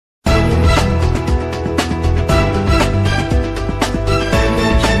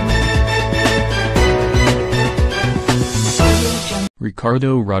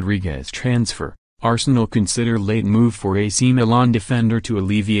Ricardo Rodriguez transfer, Arsenal consider late move for AC Milan defender to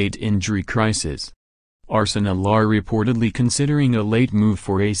alleviate injury crisis. Arsenal are reportedly considering a late move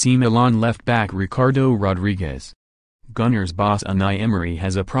for AC Milan left-back Ricardo Rodriguez. Gunners boss Unai Emery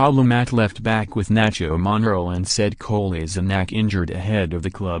has a problem at left-back with Nacho Monreal and said Kolasinac injured ahead of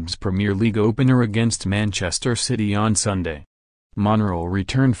the club's Premier League opener against Manchester City on Sunday. Monreal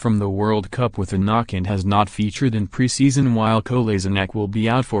returned from the World Cup with a knock and has not featured in pre-season, while Kolasinac will be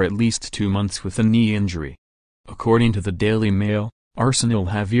out for at least 2 months with a knee injury. According to the Daily Mail, Arsenal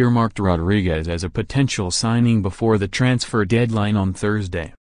have earmarked Rodriguez as a potential signing before the transfer deadline on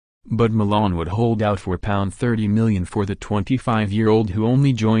Thursday. But Milan would hold out for £30 million for the 25-year-old who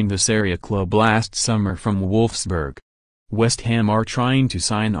only joined the Serie A club last summer from Wolfsburg. West Ham are trying to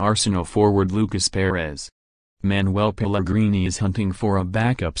sign Arsenal forward Lucas Perez. Manuel Pellegrini is hunting for a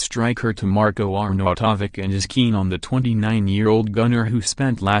backup striker to Marco Arnautovic and is keen on the 29-year-old gunner who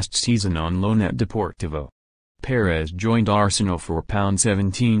spent last season on loan at Deportivo. Perez joined Arsenal for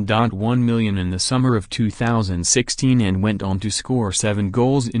 £17.1 million in the summer of 2016 and went on to score 7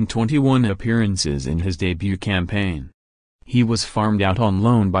 goals in 21 appearances in his debut campaign. He was farmed out on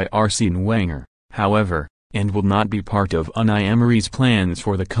loan by Arsene Wenger, however, and will not be part of Unai Emery's plans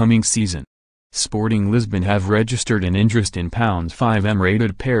for the coming season. Sporting Lisbon have registered an interest in £5M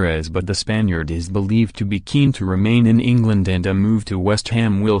rated Perez, but the Spaniard is believed to be keen to remain in England, and a move to West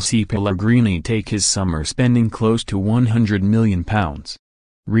Ham will see Pellegrini take his summer spending close to £100 million.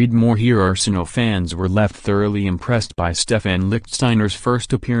 Read more here. Arsenal fans were left thoroughly impressed by Stefan Lichtsteiner's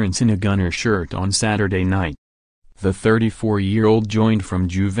first appearance in a Gunner shirt on Saturday night. The 34-year-old joined from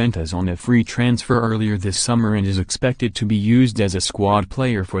Juventus on a free transfer earlier this summer and is expected to be used as a squad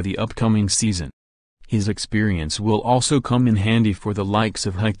player for the upcoming season. His experience will also come in handy for the likes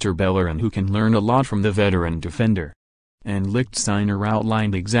of Hector Bellerin, who can learn a lot from the veteran defender. And Lichtsteiner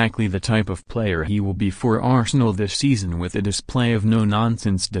outlined exactly the type of player he will be for Arsenal this season, with a display of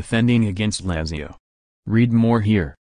no-nonsense defending against Lazio. Read more here.